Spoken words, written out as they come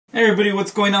Hey everybody,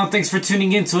 what's going on? Thanks for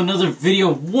tuning in to another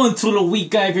video. One tool a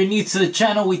week, guy. If you're new to the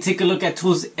channel, we take a look at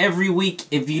tools every week.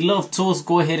 If you love tools,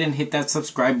 go ahead and hit that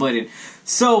subscribe button.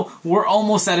 So we're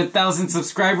almost at 1,000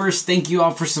 subscribers. Thank you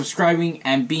all for subscribing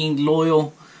and being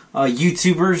loyal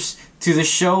YouTubers to the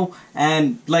show.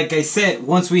 And like I said,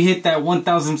 once we hit that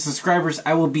 1,000 subscribers,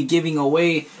 I will be giving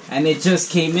away, and it just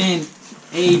came in,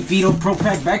 a Veto Pro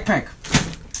Pack backpack,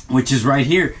 which is right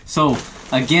here. So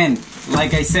again,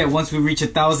 like I said, once we reach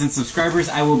 1,000 subscribers,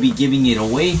 I will be giving it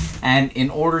away. And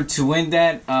in order to win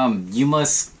that, you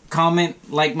must comment,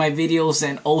 like my videos,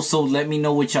 and also let me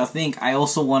know what y'all think. I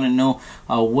also want to know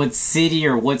what city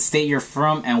or what state you're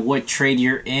from and what trade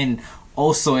you're in.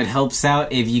 Also, it helps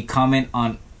out if you comment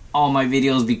on all my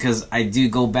videos, because I do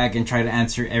go back and try to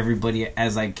answer everybody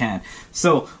as I can.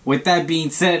 So with that being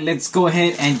said, let's go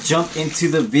ahead and jump into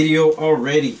the video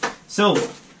already. So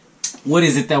what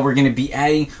is it that we're going to be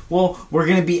adding? Well, we're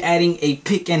going to be adding a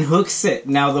pick and hook set.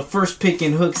 Now, the first pick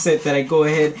and hook set that I go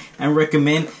ahead and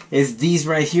recommend is these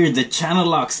right here, the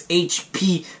Channellocks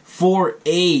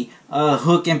HP-4A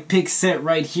hook and pick set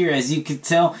right here. As you can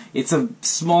tell, it's a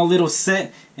small little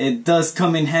set. It does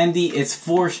come in handy. It's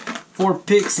four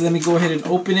picks. Let me go ahead and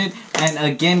open it. And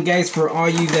again, guys, for all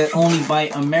you that only buy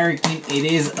American, it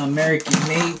is American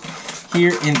made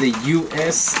here in the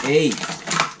USA.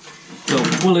 So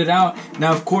pull it out.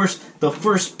 Now, of course, the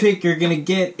first pick you're gonna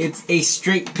get, it's a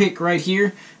straight pick right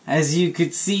here, as you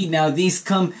could see. Now, these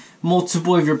come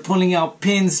multiple. If you're pulling out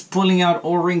pins, pulling out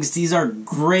O-rings, these are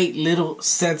great little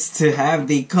sets to have.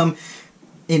 They come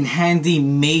in handy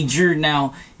major.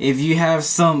 Now, if you have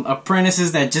some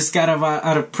apprentices that just got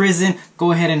out of prison,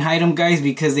 go ahead and hide them, guys,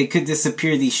 because they could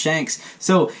disappear, these shanks.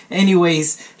 So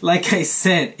anyways, like I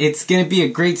said, it's gonna be a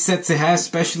great set to have,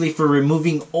 especially for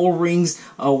removing O-rings,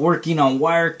 working on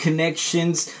wire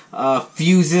connections,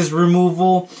 fuses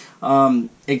removal,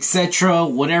 etc.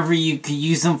 Whatever you could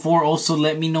use them for. Also,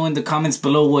 let me know in the comments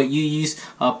below what you use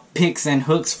picks and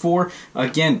hooks for.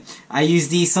 Again, I use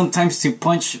these sometimes to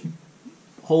punch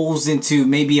holes into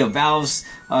maybe a valve's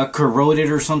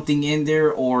corroded or something in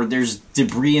there, or there's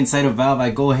debris inside a valve. I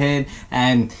go ahead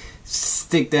and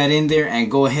stick that in there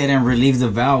and go ahead and relieve the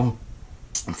valve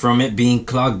from it being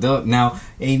clogged up. Now,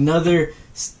 another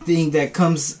thing that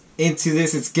comes into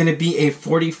this, it's going to be a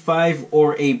 45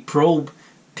 or a probe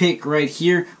pick right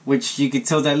here, which you can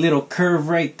tell that little curve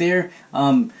right there.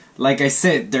 Like I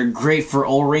said, they're great for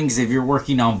O-rings if you're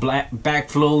working on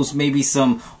backflows, maybe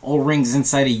some O-rings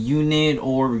inside a unit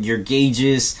or your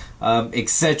gauges,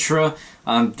 etc.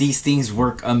 These things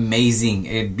work amazing.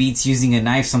 It beats using a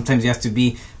knife. Sometimes you have to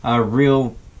be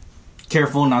real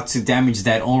careful not to damage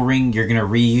that O-ring. You're gonna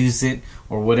reuse it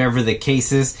or whatever the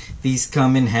case is. These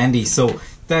come in handy. So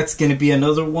that's going to be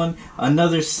another one.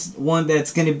 Another one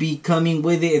that's going to be coming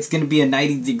with it, it's going to be a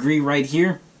 90-degree right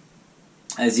here.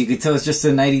 As you can tell, it's just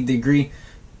a 90-degree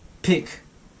pick.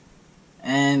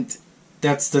 And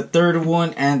that's the third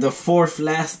one. And the fourth,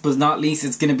 last but not least,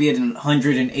 it's going to be a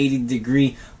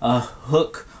 180-degree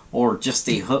hook, or just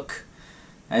a hook.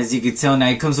 As you can tell, now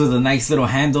it comes with a nice little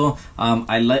handle.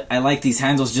 I like these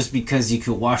handles just because you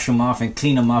can wash them off and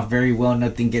clean them off very well.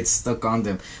 Nothing gets stuck on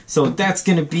them. So that's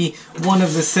going to be one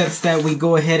of the sets that we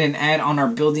go ahead and add on our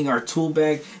building our tool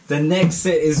bag. The next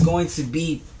set is going to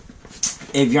be,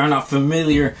 if you're not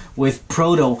familiar with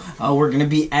Proto, we're going to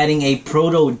be adding a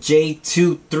Proto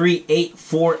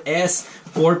J2384S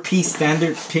 4-piece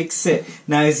standard pick set.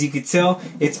 Now, as you can tell,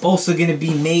 it's also going to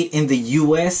be made in the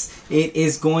US. It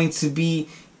is going to be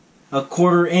a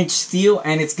 1/4-inch steel,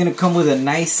 and it's going to come with a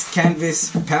nice canvas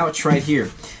pouch right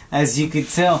here. As you can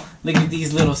tell, look at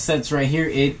these little sets right here.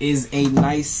 It is a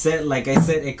nice set. Like I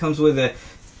said, it comes with a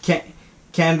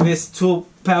canvas tool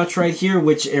pouch right here,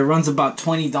 which it runs about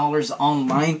 $20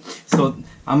 online. So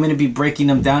I'm going to be breaking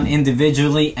them down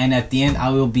individually, and at the end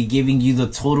I will be giving you the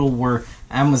total where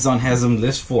Amazon has them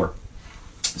listed for.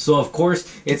 So of course,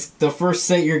 it's the first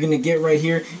set you're going to get right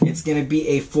here. It's going to be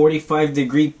a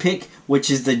 45-degree pick, which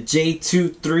is the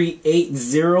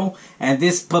J2380, and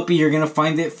this puppy, you're going to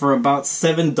find it for about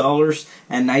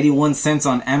 $7.91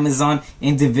 on Amazon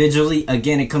individually.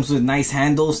 Again, it comes with nice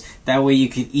handles, that way you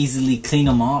can easily clean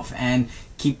them off and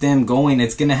keep them going.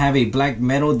 It's going to have a black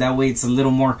metal, that way it's a little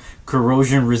more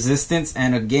corrosion resistance,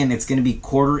 and again, it's going to be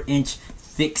 1/4-inch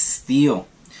thick steel,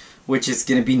 which is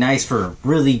going to be nice for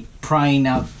really prying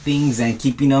out things and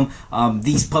keeping them.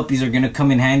 These puppies are going to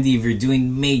come in handy if you're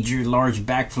doing major large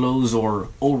backflows or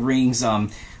O-rings,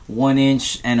 1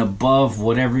 inch and above,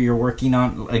 whatever you're working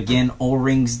on. Again,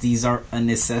 O-rings, these are a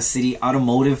necessity.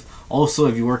 Automotive, also,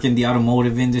 if you work in the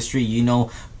automotive industry, you know,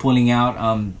 pulling out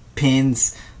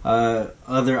pins,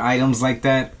 other items like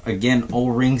that. Again,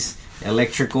 O-rings,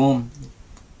 electrical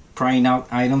prying out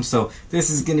items. So this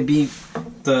is going to be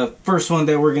the first one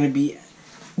that we're going to be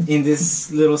in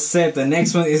this little set. The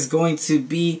next one is going to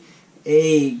be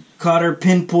a Cotter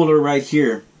pin puller right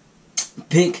here.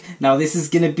 Now this is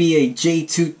going to be a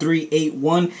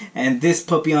J2381, and this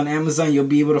puppy on Amazon you'll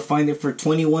be able to find it for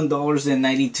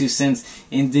 $21.92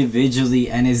 individually.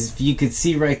 And as you can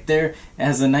see right there, it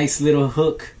has a nice little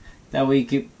hook that way you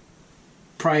could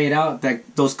pry it out.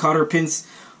 That those Cotter pins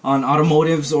on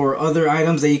automotives or other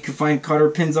items that you can find Cotter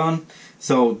pins on.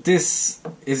 So this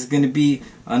is going to be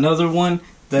another one.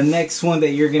 The next one that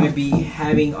you're going to be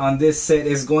having on this set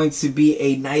is going to be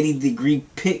a 90-degree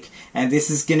pick, and this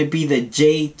is going to be the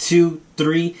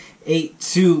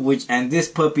J2382, and this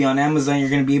puppy on Amazon you're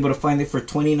going to be able to find it for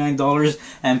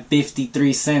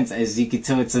 $29.53. As you can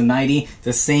tell, it's a 90,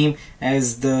 the same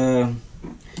as the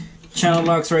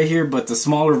Channellocks right here, but the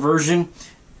smaller version.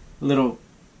 Little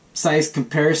size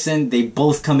comparison, they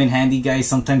both come in handy, guys.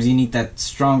 Sometimes you need that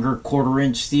stronger 1/4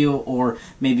 inch steel, or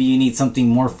maybe you need something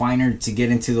more finer to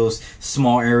get into those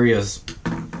small areas.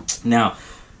 Now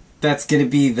that's going to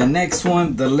be the next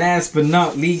one. The last but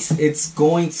not least, it's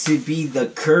going to be the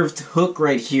curved hook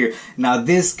right here. Now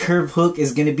this curved hook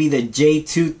is going to be the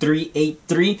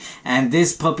J2383, and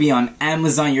this puppy on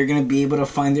Amazon you're going to be able to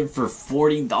find it for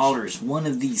 $40. One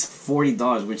of these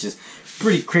 $40, which is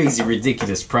pretty crazy,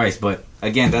 ridiculous price, but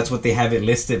again, that's what they have it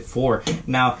listed for.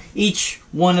 Now each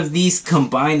one of these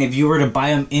combined, if you were to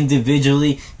buy them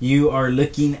individually, you are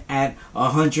looking at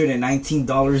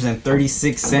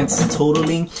 $119.36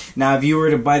 totaling. Now if you were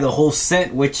to buy the whole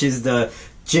set, which is the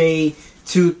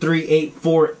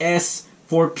J2384S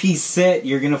 4-piece set,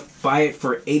 you're gonna buy it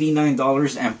for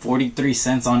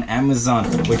 $89.43 on Amazon,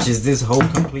 which is this whole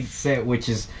complete set, which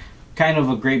is kind of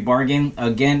a great bargain.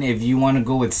 Again, if you want to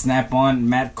go with Snap-on,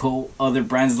 Matco, other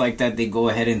brands like that, they go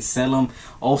ahead and sell them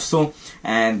also,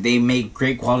 and they make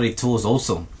great quality tools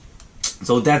also.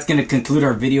 So that's going to conclude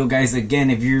our video, guys. Again,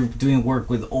 if you're doing work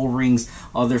with O-rings,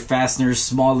 other fasteners,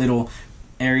 small little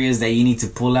areas that you need to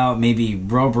pull out, maybe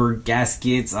rubber,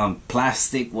 gaskets,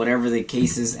 plastic, whatever the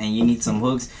case is, and you need some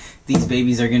hooks, these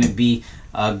babies are going to be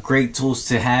great tools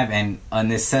to have and a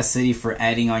necessity for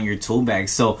adding on your tool bag.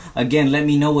 So again, let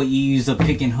me know what you use a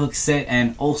pick and hook set,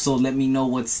 and also let me know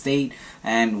what state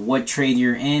and what trade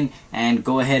you're in, and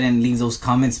go ahead and leave those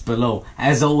comments below.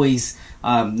 As always,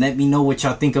 let me know what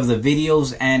y'all think of the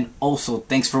videos, and also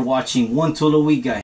thanks for watching. One tool a week, guys.